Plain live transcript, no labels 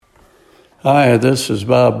Hi, this is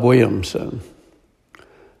Bob Williamson.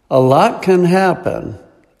 A lot can happen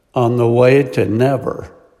on the way to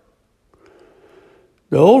never.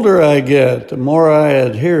 The older I get, the more I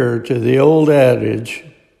adhere to the old adage,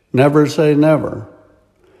 never say never.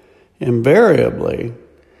 Invariably,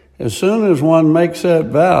 as soon as one makes that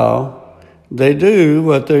vow, they do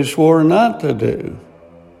what they swore not to do.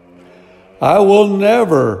 I will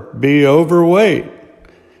never be overweight.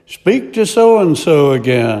 Speak to so-and-so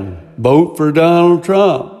again. Vote for Donald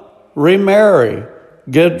Trump. Remarry.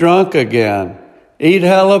 Get drunk again. Eat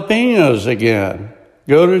jalapenos again.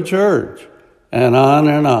 Go to church. And on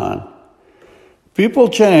and on. People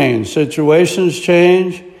change. Situations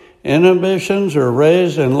change. Inhibitions are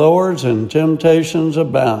raised and lowered, and temptations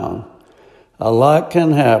abound. A lot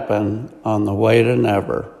can happen on the way to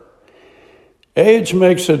never. Age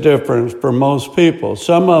makes a difference for most people.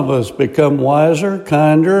 Some of us become wiser,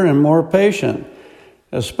 kinder, and more patient,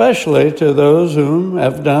 especially to those whom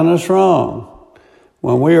have done us wrong.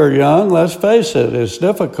 When we are young, let's face it, it's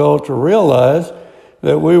difficult to realize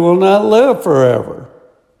that we will not live forever.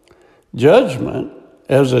 Judgment,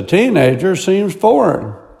 as a teenager, seems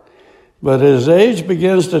foreign. But as age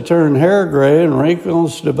begins to turn hair gray and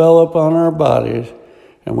wrinkles develop on our bodies,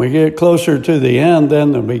 and we get closer to the end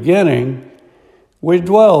than the beginning, we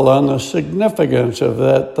dwell on the significance of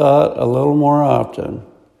that thought a little more often.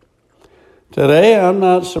 Today, I'm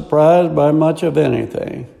not surprised by much of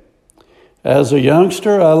anything. As a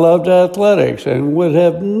youngster, I loved athletics and would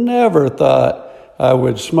have never thought I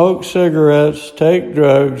would smoke cigarettes, take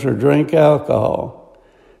drugs, or drink alcohol.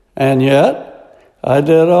 And yet, I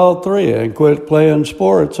did all three and quit playing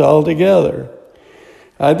sports altogether.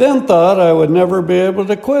 I then thought I would never be able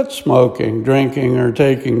to quit smoking, drinking, or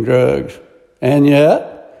taking drugs. And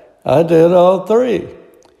yet, I did all three.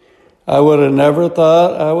 I would have never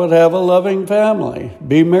thought I would have a loving family,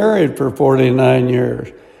 be married for 49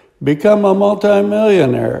 years, become a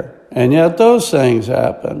multimillionaire, and yet those things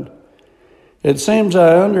happened. It seems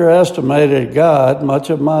I underestimated God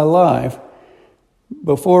much of my life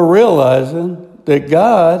before realizing that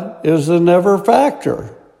God is the never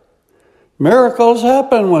factor. Miracles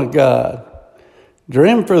happen with God.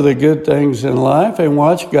 Dream for the good things in life and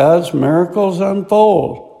watch God's miracles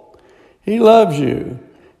unfold. He loves you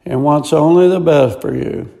and wants only the best for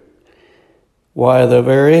you. Why, the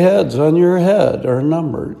very hairs on your head are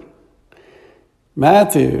numbered.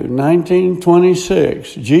 Matthew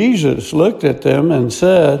 19:26, Jesus looked at them and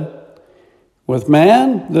said, "With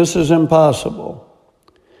man, this is impossible,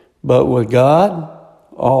 but with God,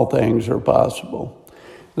 all things are possible."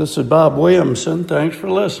 This is Bob Williamson. Thanks for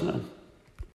listening.